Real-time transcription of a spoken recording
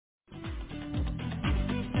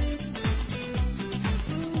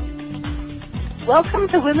Welcome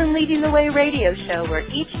to Women Leading the Way radio show, where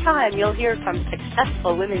each time you'll hear from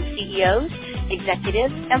successful women CEOs,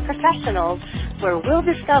 executives, and professionals, where we'll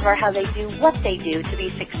discover how they do what they do to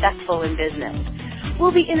be successful in business.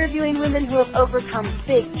 We'll be interviewing women who have overcome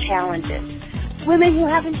big challenges, women who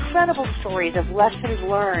have incredible stories of lessons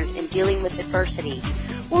learned in dealing with adversity.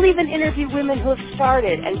 We'll even interview women who have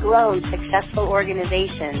started and grown successful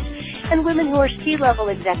organizations, and women who are C-level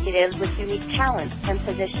executives with unique talents and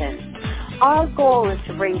positions. Our goal is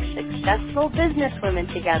to bring successful business women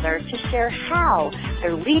together to share how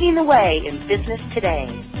they're leading the way in business today.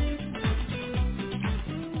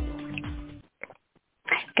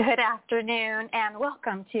 Good afternoon and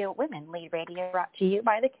welcome to Women Lead Radio, brought to you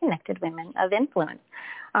by the Connected Women of Influence.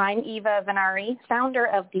 I'm Eva Venari, founder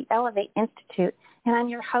of the Elevate Institute, and I'm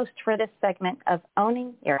your host for this segment of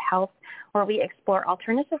Owning Your Health, where we explore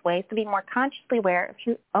alternative ways to be more consciously aware of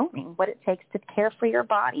you owning what it takes to care for your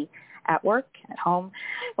body at work, at home,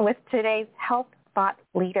 with today's health thought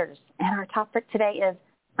leaders. And our topic today is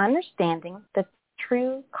understanding the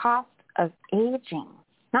true cost of aging.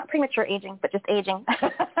 Not premature aging, but just aging.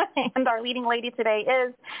 And our leading lady today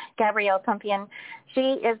is Gabrielle Pumpian.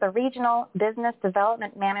 She is the Regional Business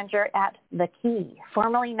Development Manager at The Key,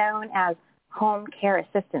 formerly known as Home Care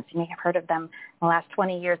Assistants. You may have heard of them. In the last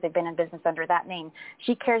 20 years, they've been in business under that name.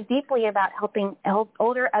 She cares deeply about helping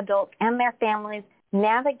older adults and their families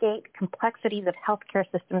navigate complexities of healthcare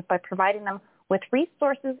systems by providing them with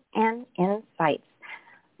resources and insights.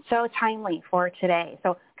 So timely for today.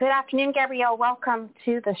 So good afternoon, Gabrielle. Welcome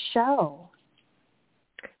to the show.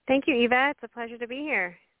 Thank you, Eva. It's a pleasure to be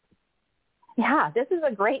here. Yeah, this is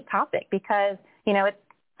a great topic because, it's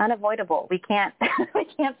unavoidable. We can't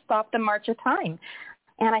stop the march of time.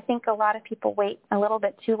 And I think a lot of people wait a little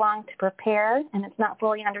bit too long to prepare, and it's not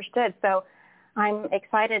fully understood. So I'm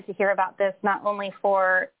excited to hear about this, not only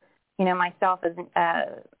for, myself as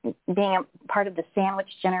being a part of the sandwich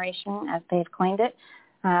generation, as they've coined it.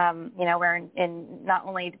 We're not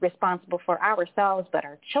only responsible for ourselves, but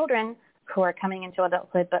our children who are coming into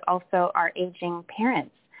adulthood, but also our aging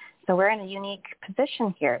parents. So we're in a unique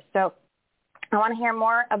position here. So I want to hear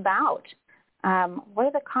more about what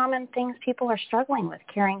are the common things people are struggling with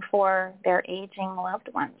caring for their aging loved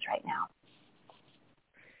ones right now.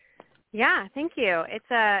 Yeah, thank you.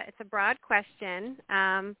 It's a broad question,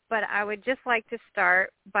 but I would just like to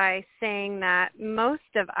start by saying that most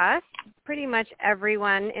of us, pretty much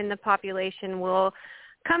everyone in the population, will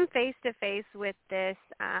come face to face with this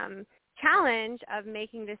challenge of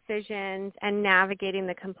making decisions and navigating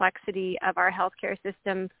the complexity of our healthcare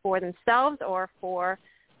system for themselves or for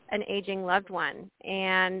an aging loved one.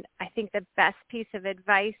 And I think the best piece of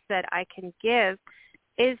advice that I can give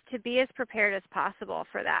is to be as prepared as possible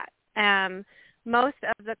for that. Most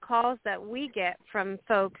of the calls that we get from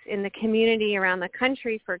folks in the community around the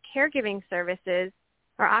country for caregiving services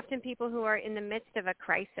are often people who are in the midst of a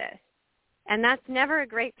crisis. And that's never a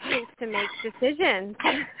great place to make decisions,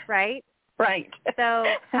 right? Right. So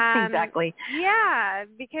exactly. Yeah,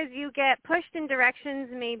 because you get pushed in directions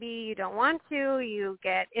maybe you don't want to. You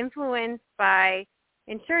get influenced by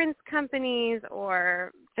insurance companies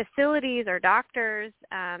or facilities or doctors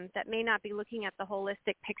that may not be looking at the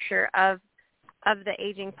holistic picture of the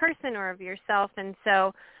aging person or of yourself. And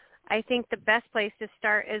so I think the best place to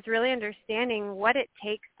start is really understanding what it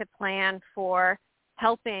takes to plan for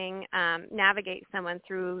helping navigate someone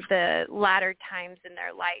through the latter times in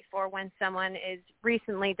their life, or when someone is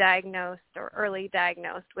recently diagnosed or early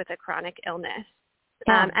diagnosed with a chronic illness.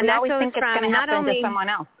 Yeah, and that always goes think it's from going to not happen only to someone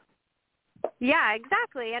else. Yeah,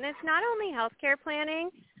 exactly. And it's not only healthcare planning,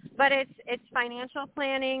 but it's financial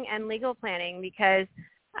planning and legal planning, because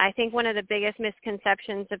I think one of the biggest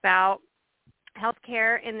misconceptions about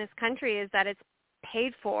healthcare in this country is that it's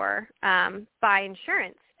paid for by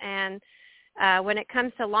insurance. And when it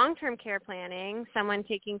comes to long-term care planning, someone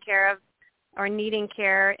taking care of or needing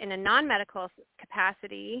care in a non-medical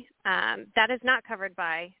capacity, that is not covered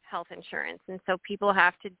by health insurance. And so people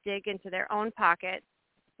have to dig into their own pockets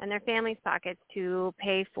and their family's pockets to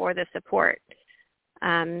pay for the support.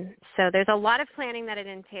 So there's a lot of planning that it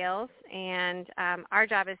entails, and our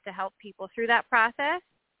job is to help people through that process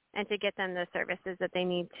and to get them the services that they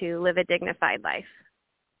need to live a dignified life.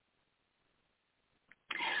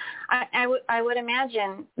 I would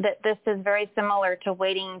imagine that this is very similar to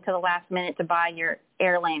waiting to the last minute to buy your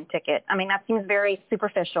airline ticket. I mean, that seems very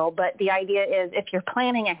superficial, but the idea is if you're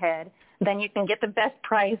planning ahead, then you can get the best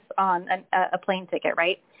price on a plane ticket,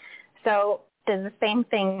 right? So does the same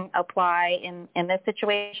thing apply in this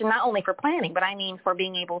situation, not only for planning, but I mean for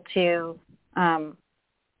being able to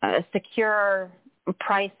secure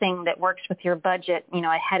pricing that works with your budget,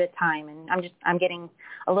 ahead of time. And I'm getting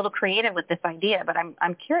a little creative with this idea, but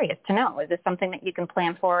I'm curious to know, is this something that you can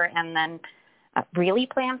plan for and then really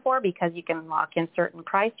plan for because you can lock in certain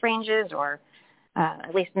price ranges or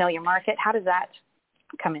at least know your market? How does that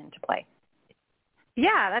come into play?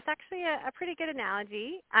 Yeah, that's actually a pretty good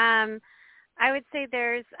analogy. I would say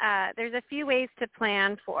there's a few ways to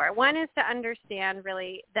plan for. One is to understand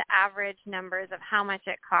really the average numbers of how much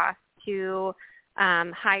it costs to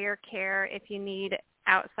hire care if you need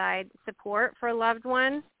outside support for a loved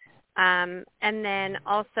one, and then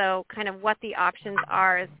also kind of what the options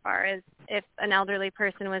are as far as if an elderly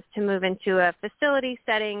person was to move into a facility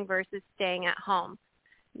setting versus staying at home.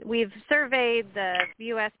 We've surveyed, the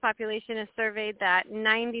U.S. population has surveyed that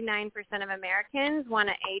 99% of Americans want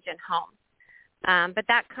to age in home. But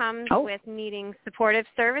that comes with needing supportive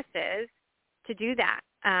services to do that.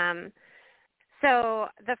 So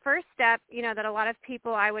the first step, that a lot of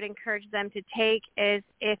people I would encourage them to take is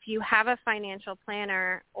if you have a financial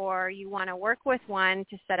planner or you want to work with one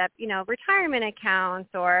to set up, retirement accounts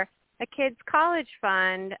or a kid's college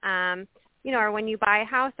fund, or when you buy a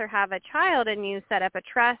house or have a child and you set up a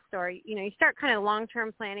trust or, you start kind of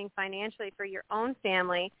long-term planning financially for your own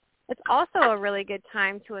family, it's also a really good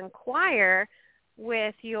time to inquire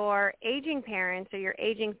with your aging parents or your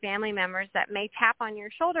aging family members that may tap on your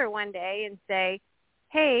shoulder one day and say,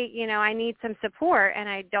 hey, I need some support and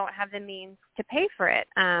I don't have the means to pay for it.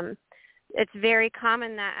 It's very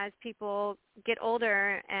common that as people get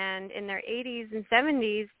older and in their 80s and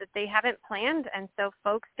 70s that they haven't planned, and so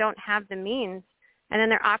folks don't have the means, and then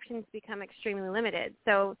their options become extremely limited.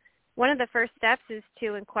 So one of the first steps is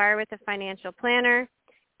to inquire with a financial planner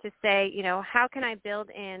to say, how can I build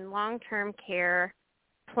in long-term care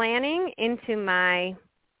planning into my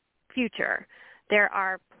future? There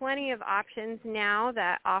are plenty of options now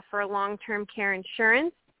that offer long-term care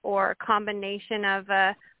insurance or a combination of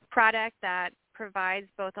a product that provides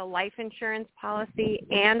both a life insurance policy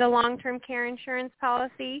and a long-term care insurance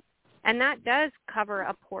policy, and that does cover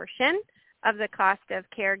a portion of the cost of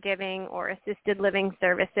caregiving or assisted living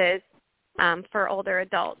services for older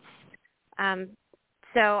adults.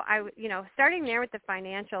 So starting there with the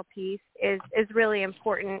financial piece is really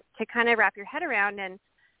important to kind of wrap your head around, and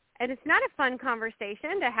it's not a fun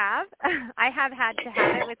conversation to have. I have had to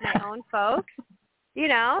have it with my own folks,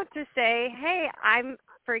 to say, hey,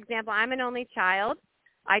 for example, I'm an only child.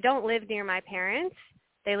 I don't live near my parents.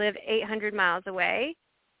 They live 800 miles away.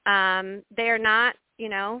 They are not,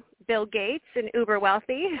 Bill Gates and uber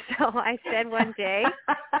wealthy. So I said one day,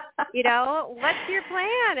 what's your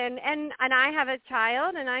plan? And I have a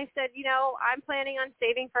child, and I said, I'm planning on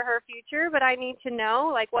saving for her future, but I need to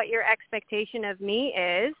know what your expectation of me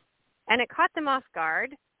is. And it caught them off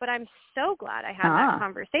guard, but I'm so glad I had that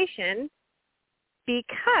conversation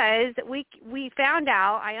because we found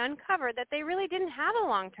out, I uncovered that they really didn't have a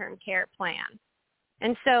long-term care plan.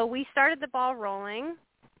 And so we started the ball rolling.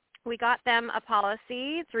 We got them a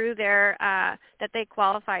policy through their that they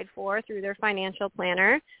qualified for through their financial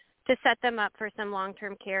planner to set them up for some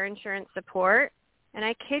long-term care insurance support. And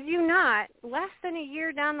I kid you not, less than a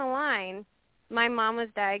year down the line, my mom was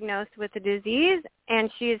diagnosed with a disease,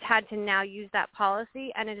 and she has had to now use that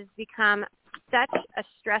policy, and it has become such a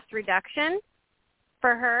stress reduction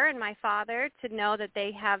for her and my father to know that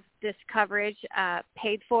they have this coverage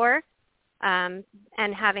paid for and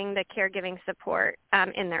having the caregiving support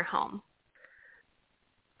in their home.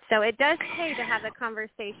 So it does pay to have the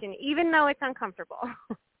conversation, even though it's uncomfortable.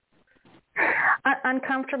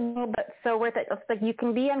 Uncomfortable, but so worth it. It's like you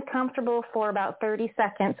can be uncomfortable for about 30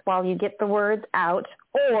 seconds while you get the words out,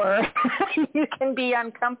 or you can be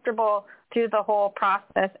uncomfortable through the whole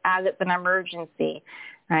process as it's an emergency,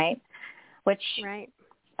 right?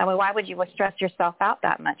 I mean, why would you stress yourself out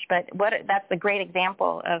that much? But that's a great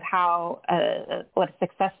example of how what a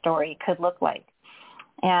success story could look like.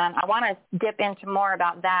 And I want to dip into more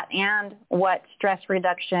about that and what stress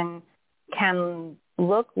reduction can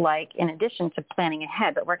look like in addition to planning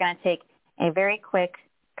ahead. But we're going to take a very quick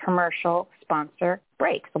commercial sponsor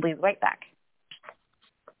break. So we'll be right back.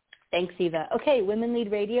 Thanks, Eva. Okay, Women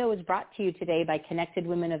Lead Radio is brought to you today by Connected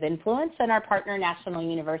Women of Influence and our partner, National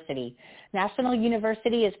University. National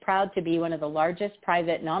University is proud to be one of the largest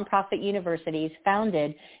private nonprofit universities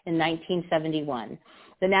founded in 1971.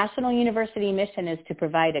 The National University mission is to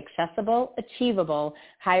provide accessible, achievable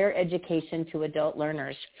higher education to adult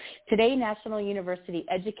learners. Today, National University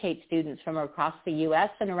educates students from across the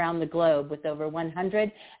U.S. and around the globe with over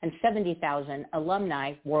 170,000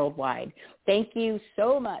 alumni worldwide. Thank you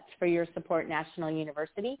so much for your support, National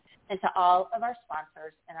University, and to all of our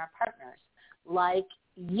sponsors and our partners, like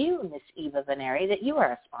you, Miss Eva Veneri, that you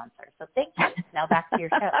are a sponsor. So thank you. Now back to your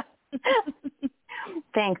show.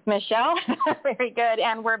 Thanks, Michelle. Very good.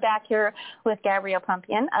 And we're back here with Gabrielle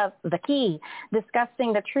Pumpian of The Key,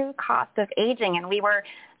 discussing the true cost of aging. And we were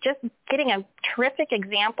just getting a terrific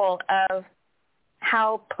example of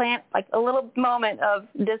how like a little moment of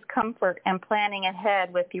discomfort and planning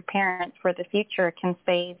ahead with your parents for the future can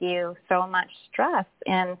save you so much stress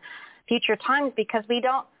in future times, because we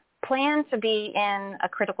don't plan to be in a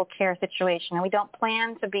critical care situation, and we don't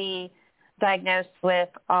plan to be diagnosed with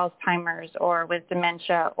Alzheimer's or with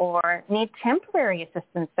dementia or need temporary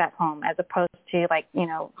assistance at home as opposed to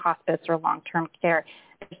hospice or long-term care.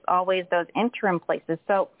 There's always those interim places.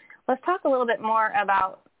 So let's talk a little bit more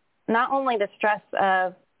about not only the stress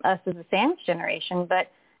of us as a sandwich generation,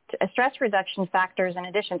 but stress reduction factors in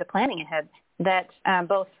addition to planning ahead that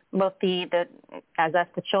both the as us,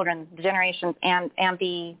 the children, the generations, and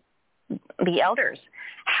the elders.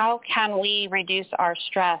 How can we reduce our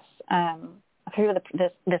stress through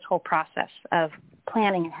this whole process of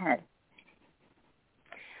planning ahead?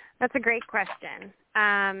 That's a great question.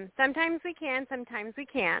 Sometimes we can, sometimes we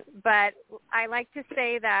can't. But I like to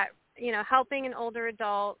say that, helping an older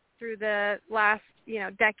adult through the last,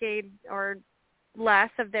 decade or less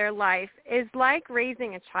of their life is like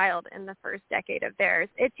raising a child in the first decade of theirs.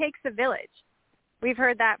 It takes a village. We've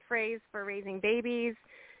heard that phrase for raising babies,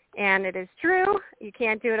 and it is true. You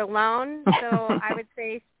can't do it alone. So I would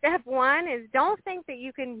say step one is don't think that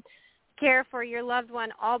you can care for your loved one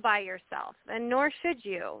all by yourself, and nor should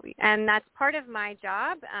you. And that's part of my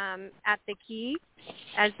job at The Key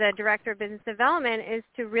as the Director of Business Development, is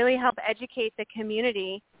to really help educate the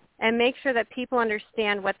community and make sure that people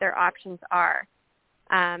understand what their options are.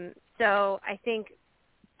 So I think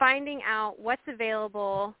finding out what's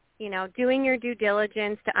available, doing your due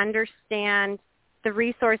diligence to understand the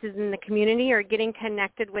resources in the community, or getting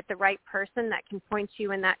connected with the right person that can point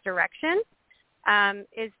you in that direction,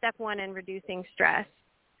 is step one in reducing stress.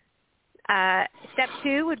 Step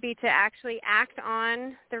two would be to actually act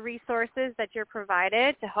on the resources that you're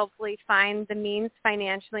provided, to hopefully find the means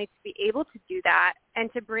financially to be able to do that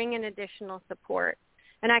and to bring in additional support.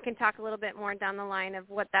 And I can talk a little bit more down the line of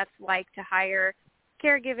what that's like to hire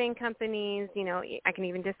caregiving companies. I can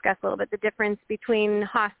even discuss a little bit the difference between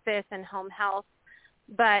hospice and home health.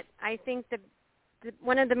 But I think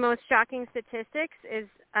one of the most shocking statistics is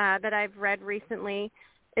that I've read recently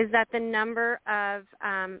is that the number of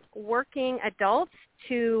working adults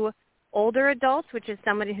to older adults, which is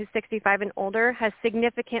somebody who's 65 and older, has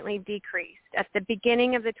significantly decreased. At the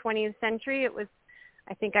beginning of the 20th century, it was,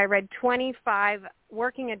 I think I read, 25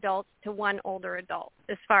 working adults to one older adult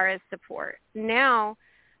as far as support. Now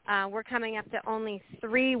we're coming up to only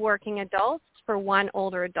 3 working adults for one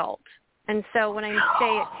older adult. And so when I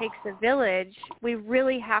say it takes a village, we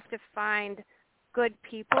really have to find good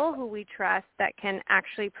people who we trust that can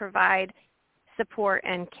actually provide support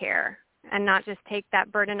and care, and not just take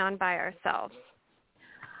that burden on by ourselves.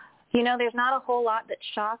 There's not a whole lot that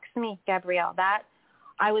shocks me, Gabrielle. That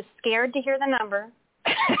I was scared to hear the number,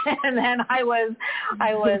 and then I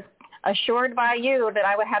was assured by you that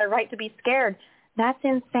I had a right to be scared. That's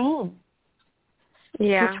insane.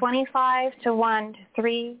 Yeah. From 25 to 1 to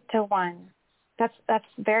 3 to 1. That's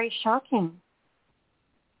very shocking.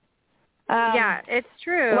 Yeah, it's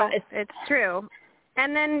true. Well, it's true.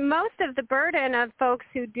 And then most of the burden of folks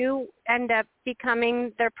who do end up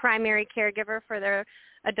becoming their primary caregiver for their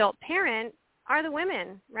adult parent are the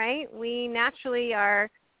women, right? We naturally are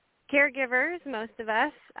caregivers, most of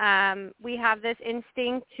us. We have this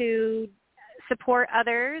instinct to support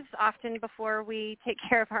others often before we take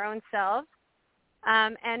care of our own selves.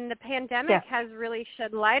 And the pandemic has really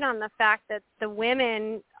shed light on the fact that the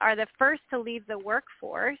women are the first to leave the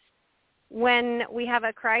workforce when we have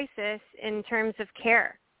a crisis in terms of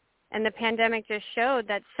care. And the pandemic just showed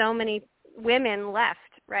that so many women left,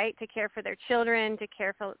 right, to care for their children, to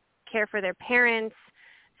care for their parents.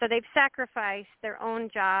 So they've sacrificed their own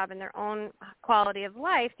job and their own quality of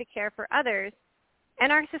life to care for others. And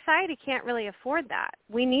our society can't really afford that.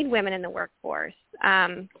 We need women in the workforce.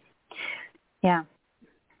 Yeah.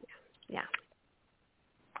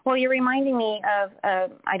 Well, you're reminding me of,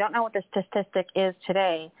 I don't know what the statistic is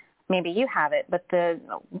today. Maybe you have it, but the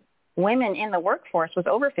women in the workforce was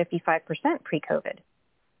over 55% pre-COVID.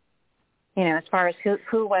 As far as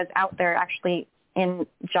who was out there actually in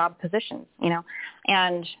job positions,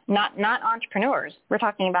 and not entrepreneurs. We're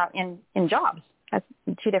talking about in jobs. That's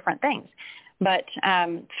 2 different things. But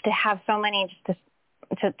to have so many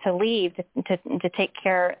to leave to take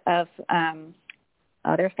care of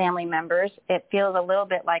other family members, it feels a little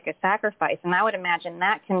bit like a sacrifice. And I would imagine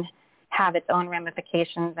that can have its own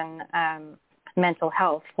ramifications and mental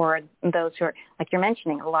health for those who are, like you're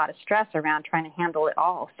mentioning, a lot of stress around trying to handle it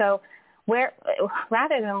all. So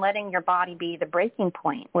rather than letting your body be the breaking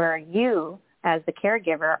point where you, as the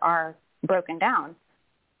caregiver, are broken down,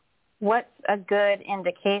 what's a good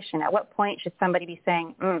indication? At what point should somebody be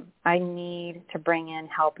saying, I need to bring in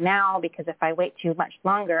help now, because if I wait too much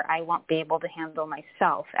longer, I won't be able to handle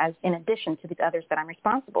myself, as in addition to these others that I'm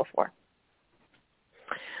responsible for?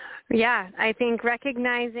 Yeah, I think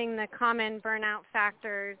recognizing the common burnout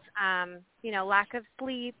factors, lack of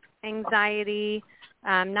sleep, anxiety,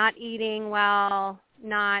 not eating well,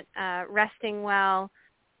 not resting well,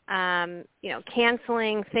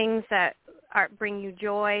 canceling things that bring you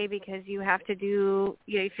joy because you have to do,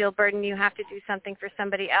 you feel burdened, you have to do something for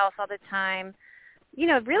somebody else all the time.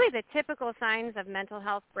 Really the typical signs of mental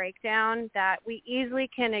health breakdown that we easily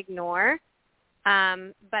can ignore,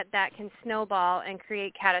 but that can snowball and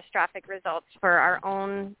create catastrophic results for our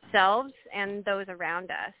own selves and those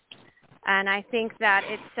around us. And I think that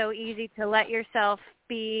it's so easy to let yourself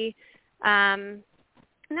be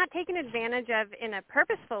not taken advantage of in a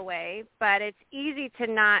purposeful way, but it's easy to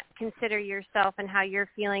not consider yourself and how you're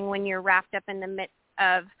feeling when you're wrapped up in the midst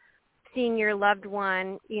of seeing your loved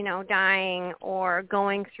one, dying or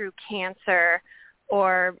going through cancer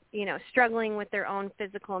or, struggling with their own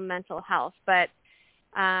physical and mental health. But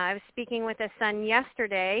I was speaking with a son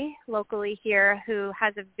yesterday locally here who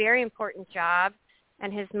has a very important job,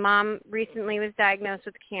 and his mom recently was diagnosed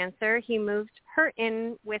with cancer. He moved her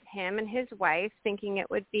in with him and his wife, thinking it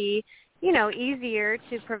would be, easier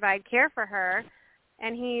to provide care for her.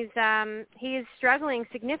 And he is struggling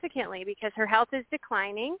significantly because her health is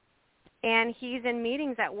declining, and he's in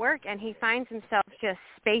meetings at work, and he finds himself just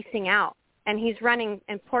spacing out, and he's running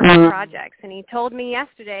important projects. And he told me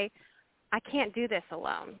yesterday, I can't do this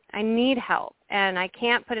alone. I need help, and I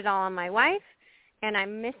can't put it all on my wife, and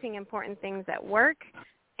I'm missing important things at work,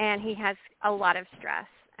 and he has a lot of stress.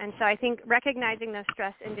 And so I think recognizing those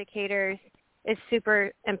stress indicators is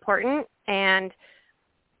super important, and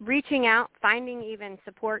reaching out, finding even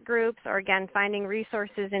support groups, or again, finding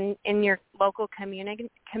resources in your local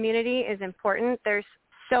community is important. There's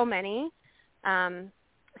so many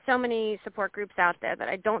support groups out there that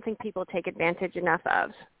I don't think people take advantage enough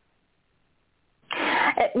of.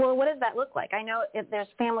 Well, what does that look like? I know there's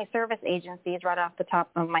family service agencies right off the top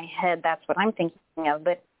of my head. That's what I'm thinking of.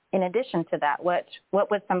 But in addition to that, what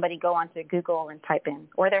would somebody go onto Google and type in,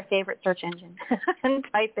 or their favorite search engine, and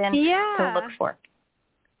type in to look for?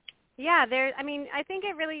 Yeah, I think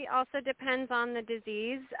it really also depends on the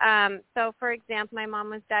disease. So, for example, my mom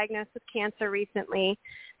was diagnosed with cancer recently,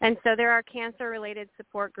 and so there are cancer-related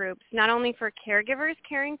support groups, not only for caregivers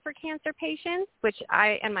caring for cancer patients, which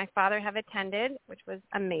I and my father have attended, which was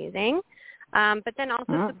amazing, but then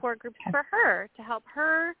also support groups for her to help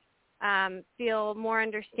her feel more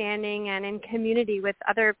understanding and in community with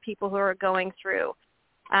other people who are going through.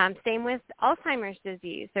 Same with Alzheimer's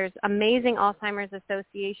disease. There's amazing Alzheimer's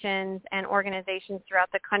associations and organizations throughout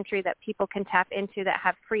the country that people can tap into that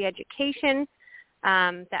have free education,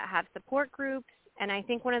 that have support groups. And I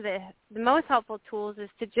think one of the most helpful tools is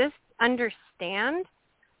to just understand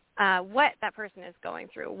what that person is going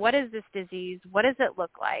through. What is this disease? What does it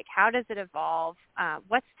look like? How does it evolve?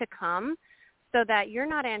 What's to come? So that you're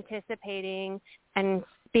not anticipating and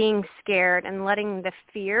being scared and letting the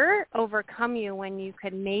fear overcome you when you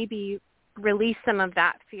could maybe release some of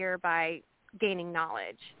that fear by gaining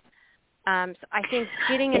knowledge. So I think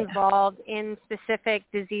getting involved in specific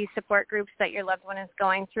disease support groups that your loved one is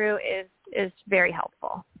going through is very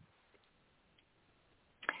helpful.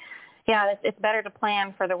 Yeah, it's better to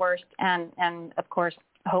plan for the worst and of course,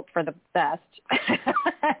 hope for the best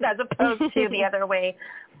as opposed to the other way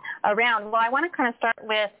around. Well, I want to kind of start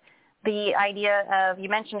with the idea of, you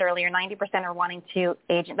mentioned earlier, 90% are wanting to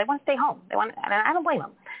age. They want to stay home. And I don't blame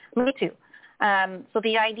them. Me too. So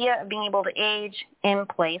the idea of being able to age in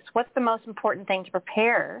place, what's the most important thing to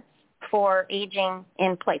prepare for aging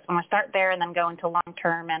in place? I'm going to start there and then go into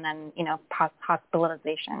long-term and then,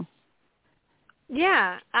 hospitalization.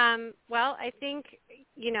 Yeah. Well, I think,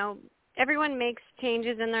 everyone makes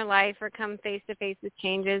changes in their life or come face-to-face with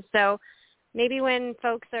changes. So maybe when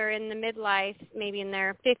folks are in the midlife, maybe in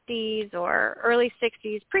their 50s or early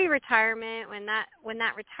 60s, pre-retirement, when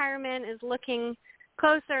that retirement is looking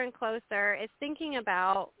closer and closer, it's thinking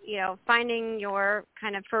about, finding your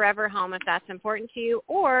kind of forever home if that's important to you,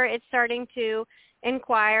 or it's starting to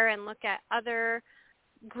inquire and look at other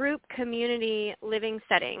group community living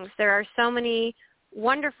settings. There are so many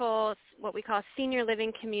wonderful, what we call senior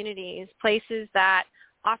living communities, places that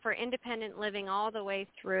offer independent living all the way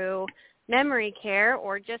through, memory care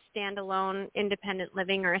or just standalone independent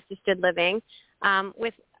living or assisted living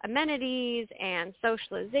with amenities and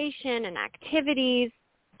socialization and activities.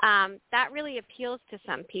 That really appeals to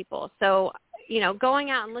some people. So, going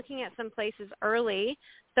out and looking at some places early,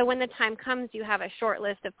 so when the time comes, you have a short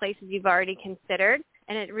list of places you've already considered,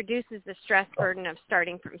 and it reduces the stress burden of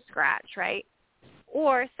starting from scratch, right?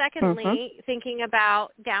 Or secondly, thinking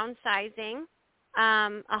about downsizing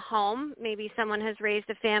a home. Maybe someone has raised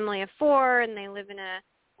a family of 4 and they live in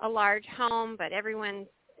a large home, but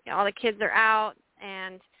all the kids are out,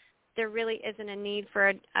 and there really isn't a need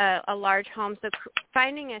for a large home. So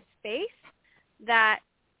finding a space that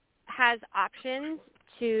has options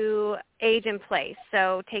to age in place.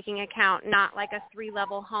 So taking account not like a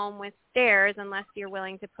 3-level home with stairs unless you're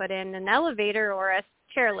willing to put in an elevator or a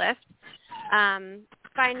chairlift.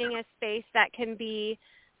 Finding a space that can be,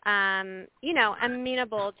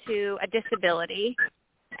 amenable to a disability.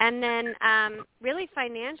 And then really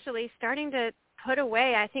financially starting to put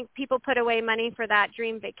away, I think people put away money for that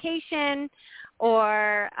dream vacation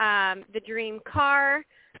or the dream car,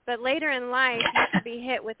 but later in life you could be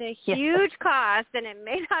hit with a huge cost, and it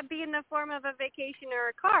may not be in the form of a vacation or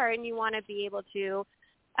a car, and you want to be able to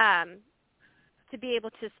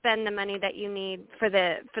spend the money that you need for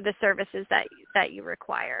the services that you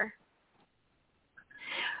require.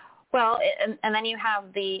 Well, and then you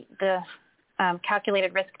have the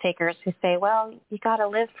calculated risk takers who say, well, you got to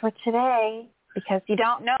live for today because you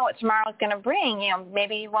don't know what tomorrow's going to bring.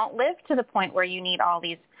 Maybe you won't live to the point where you need all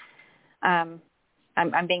these. I'm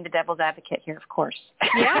being the devil's advocate here, of course.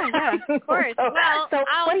 Yeah, of course.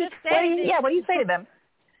 What do you say to them?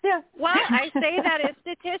 Yeah. Well, I say that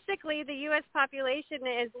statistically the U.S. population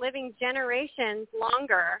is living generations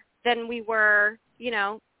longer than we were,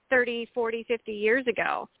 30, 40, 50 years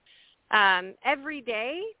ago. Every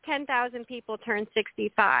day, 10,000 people turn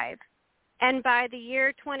 65. And by the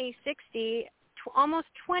year 2060, almost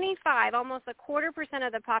 25%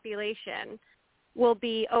 of the population will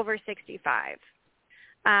be over 65.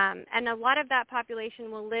 And a lot of that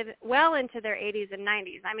population will live well into their 80s and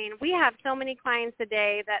 90s. I mean, we have so many clients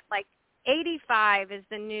today that 85 is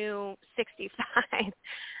the new 65.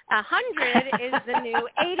 100 is the new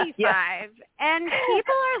 85. Yeah. And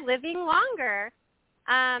people are living longer.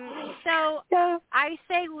 So I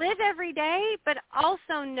say live every day, but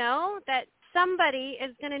also know that somebody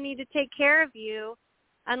is going to need to take care of you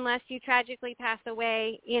unless you tragically pass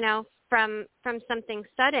away, from something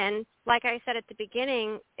sudden. Like I said at the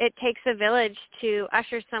beginning, it takes a village to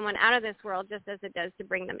usher someone out of this world just as it does to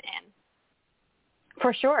bring them in.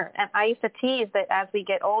 For sure. And I used to tease that as we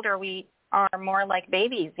get older, we are more like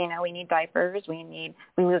babies. We need diapers. We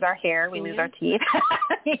lose our hair. We lose our teeth.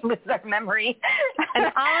 We lose our memory. And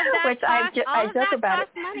all of that which I joke about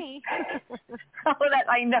costs money. All of that,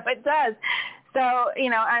 I know it does. So,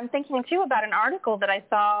 I'm thinking too about an article that I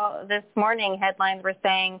saw this morning. Headlines were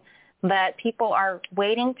saying that people are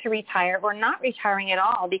waiting to retire or not retiring at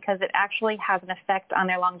all because it actually has an effect on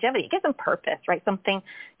their longevity. It gives them purpose, right? Something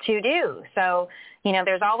to do. So,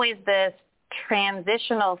 there's always this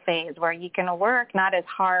transitional phase where you can work not as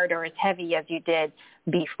hard or as heavy as you did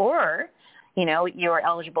before, you were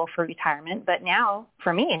eligible for retirement. But now,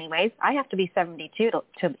 for me anyways, I have to be 72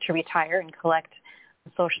 to retire and collect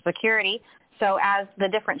Social Security. So as the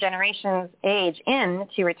different generations age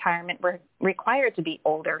into retirement, we're required to be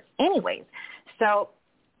older anyways. So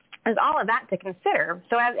there's all of that to consider.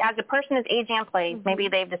 So as a person is aging in place, maybe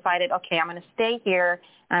they've decided, okay, I'm going to stay here,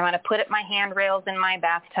 and I'm going to put up my handrails in my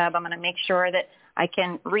bathtub. I'm going to make sure that I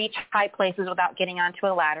can reach high places without getting onto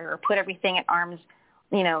a ladder, or put everything at arm's,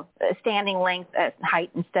 standing length at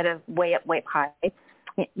height instead of way up high,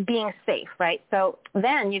 being safe, right? So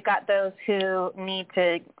then you've got those who need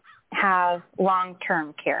to have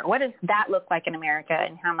long-term care. What does that look like in America,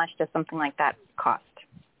 and how much does something like that cost?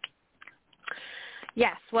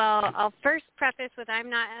 Yes. Well, I'll first preface with I'm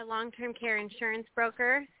not a long-term care insurance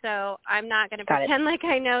broker, so I'm not going to pretend like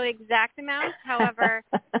I know exact amounts. However,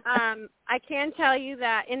 I can tell you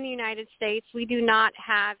that in the United States, we do not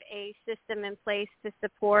have a system in place to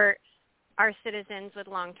support our citizens with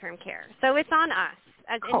long-term care. So it's on us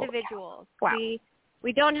as individuals. Wow.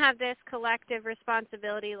 We don't have this collective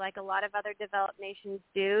responsibility like a lot of other developed nations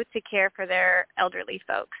do to care for their elderly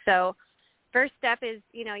folks. So first step is,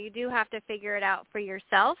 you do have to figure it out for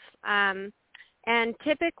yourself. And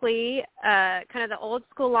typically, kind of the old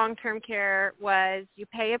school long-term care was you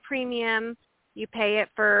pay a premium, you pay it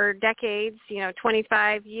for decades,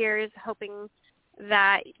 25 years, hoping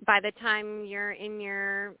that by the time you're in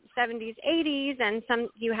your 70s, 80s, and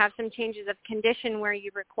you have some changes of condition where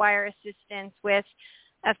you require assistance with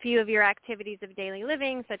a few of your activities of daily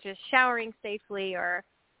living, such as showering safely or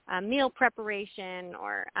meal preparation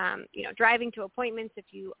or, driving to appointments if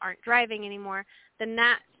you aren't driving anymore, then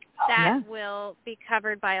that will be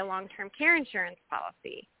covered by a long-term care insurance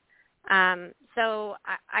policy. So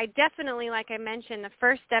I definitely, like I mentioned, the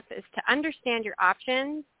first step is to understand your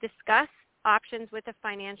options, discuss options with a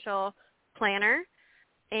financial planner,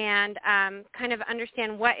 and kind of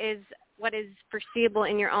understand what is foreseeable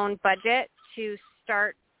in your own budget to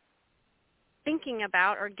start thinking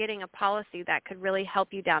about or getting a policy that could really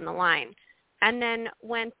help you down the line. And then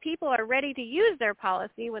when people are ready to use their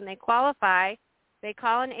policy, when they qualify, they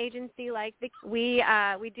call an agency like we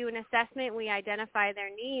do an assessment, we identify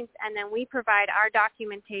their needs, and then we provide our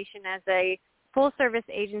documentation as a full-service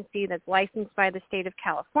agency that's licensed by the state of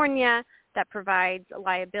California, that provides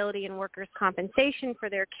liability and workers' compensation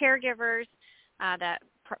for their caregivers, that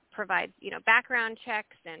provides background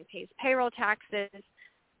checks and pays payroll taxes.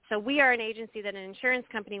 So we are an agency that an insurance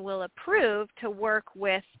company will approve to work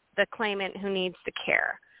with the claimant who needs the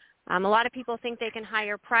care. A lot of people think they can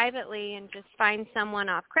hire privately and just find someone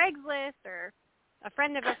off Craigslist or a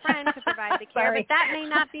friend of a friend to provide the care, but that may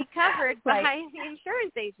not be covered by the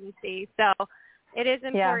insurance agency. So it is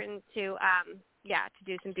important to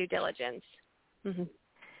do some due diligence. Mm-hmm.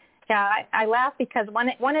 Yeah, I laugh because one,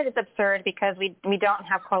 it is absurd because we don't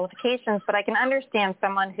have qualifications, but I can understand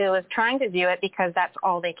someone who is trying to do it because that's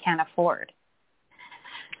all they can afford.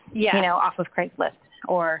 Yeah. Off of Craigslist.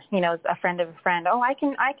 Or, a friend of a friend, I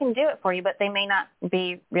can do it for you, but they may not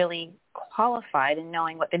be really qualified in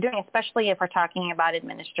knowing what they're doing, especially if we're talking about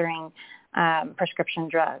administering prescription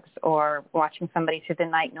drugs or watching somebody through the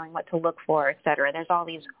night, knowing what to look for, et cetera. There's all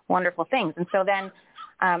these wonderful things. And so then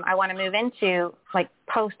I want to move into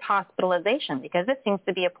post-hospitalization, because this seems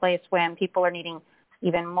to be a place when people are needing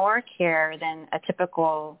even more care than a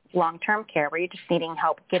typical long-term care, where you're just needing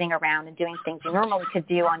help getting around and doing things you normally could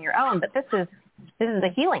do on your own. But this is a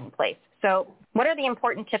healing place. So what are the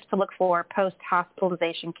important tips to look for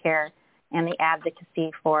post-hospitalization care and the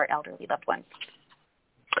advocacy for elderly loved ones?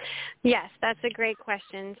 Yes, that's a great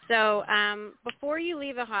question. So before you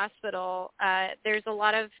leave a hospital, there's a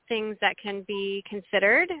lot of things that can be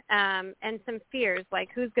considered and some fears, like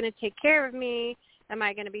who's going to take care of me? Am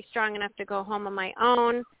I going to be strong enough to go home on my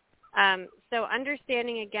own? So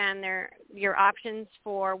understanding, again, your options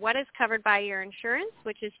for what is covered by your insurance,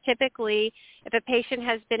 which is typically if a patient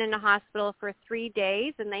has been in a hospital for 3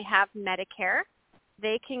 days and they have Medicare,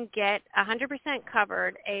 they can get 100%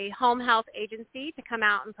 covered a home health agency to come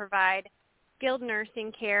out and provide skilled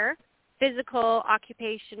nursing care, physical,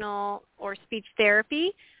 occupational, or speech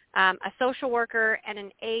therapy, a social worker, and an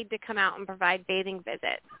aide to come out and provide bathing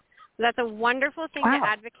visits. So that's a wonderful thing to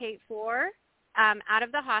advocate for. Out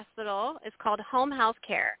of the hospital is called home health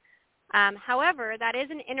care. However, that is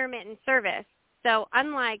an intermittent service. So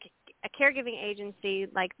unlike a caregiving agency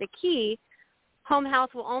like The Key, home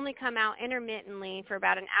health will only come out intermittently for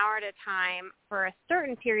about an hour at a time for a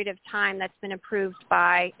certain period of time that's been approved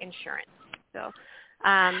by insurance. So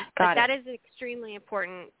but that is extremely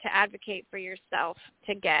important to advocate for yourself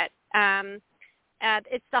to get.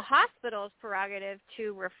 It's the hospital's prerogative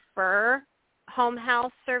to refer home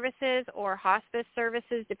health services or hospice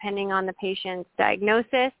services depending on the patient's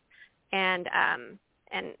diagnosis and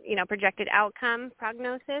projected outcome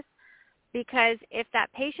prognosis, because if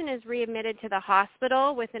that patient is readmitted to the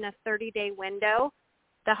hospital within a 30-day window,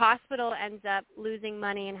 the hospital ends up losing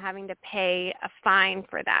money and having to pay a fine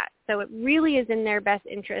for that. So it really is in their best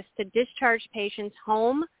interest to discharge patients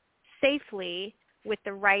home safely with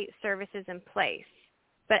the right services in place.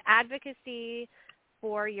 But advocacy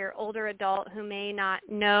for your older adult who may not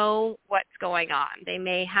know what's going on. They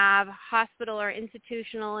may have hospital or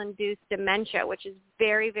institutional-induced dementia, which is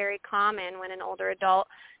very, very common when an older adult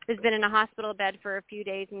has been in a hospital bed for a few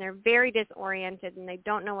days and they're very disoriented and they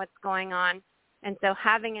don't know what's going on. And so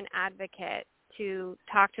having an advocate to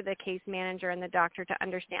talk to the case manager and the doctor to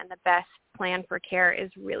understand the best plan for care is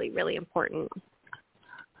really, really important.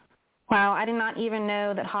 Wow, I did not even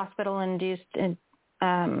know that hospital-induced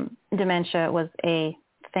dementia was a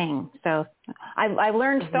thing. So I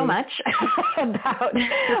learned so much about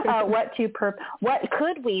what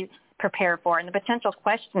could we prepare for and the potential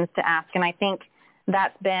questions to ask. And I think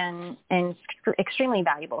that's been extremely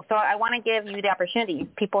valuable. So I want to give you the opportunity.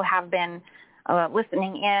 People have been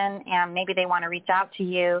listening in, and maybe they want to reach out to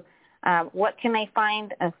you. What can they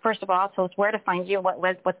find? First of all, tell us where to find you.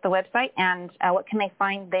 What's the website, and what can they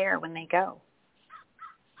find there when they go?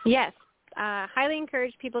 Yes. Highly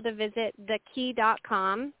encourage people to visit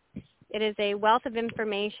thekey.com. It is a wealth of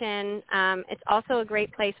information. It's also a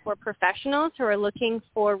great place for professionals who are looking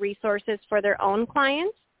for resources for their own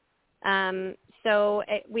clients.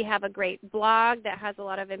 We have a great blog that has a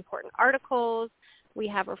lot of important articles. We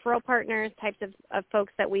have referral partners, types of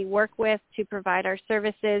folks that we work with to provide our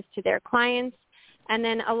services to their clients. And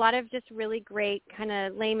then a lot of just really great kind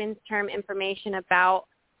of layman's term information about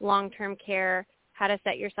long-term care, how to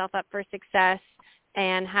set yourself up for success,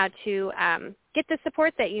 and how to get the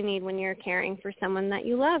support that you need when you're caring for someone that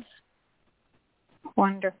you love.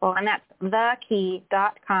 Wonderful. And that's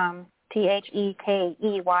thekey.com,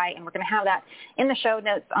 THEKEY, and we're going to have that in the show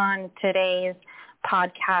notes on today's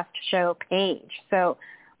podcast show page. So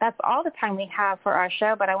that's all the time we have for our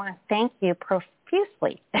show, but I want to thank you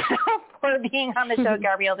profusely for being on the show,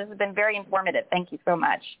 Gabrielle. This has been very informative. Thank you so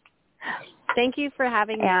much. Thank you for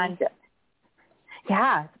having me. And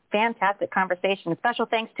yeah, fantastic conversation. Special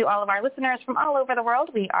thanks to all of our listeners from all over the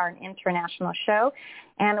world. We are an international show,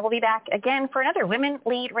 and we'll be back again for another Women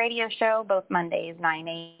Lead Radio show, both Mondays, 9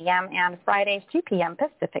 a.m. and Fridays, 2 p.m.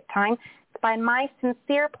 Pacific time. It's by my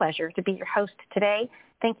sincere pleasure to be your host today.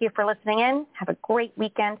 Thank you for listening in. Have a great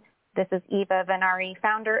weekend. This is Eva Venari,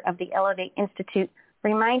 founder of the Elevate Institute,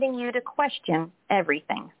 reminding you to question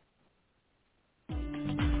everything.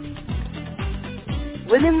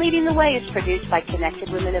 Women Leading the Way is produced by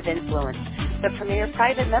Connected Women of Influence, the premier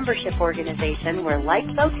private membership organization where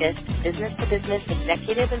like-focused, business-to-business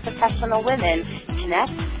executive and professional women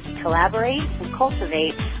connect, collaborate, and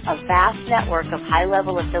cultivate a vast network of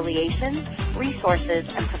high-level affiliations, resources,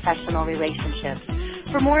 and professional relationships.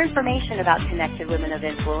 For more information about Connected Women of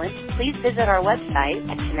Influence, please visit our website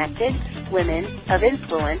at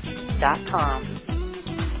connectedwomenofinfluence.com.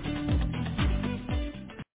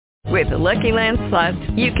 With the Lucky Land Slots,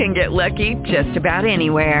 you can get lucky just about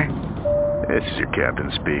anywhere. This is your captain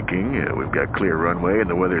speaking. We've got clear runway and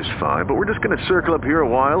the weather's fine, but we're just going to circle up here a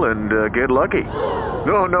while and get lucky.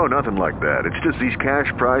 No, nothing like that. It's just these cash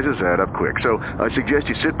prizes add up quick. So I suggest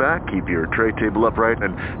you sit back, keep your tray table upright,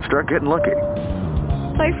 and start getting lucky.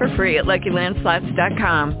 Play for free at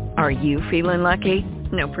LuckyLandSlots.com. Are you feeling lucky?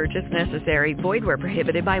 No purchase necessary. Void where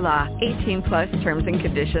prohibited by law. 18+ terms and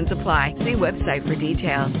conditions apply. See website for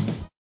details.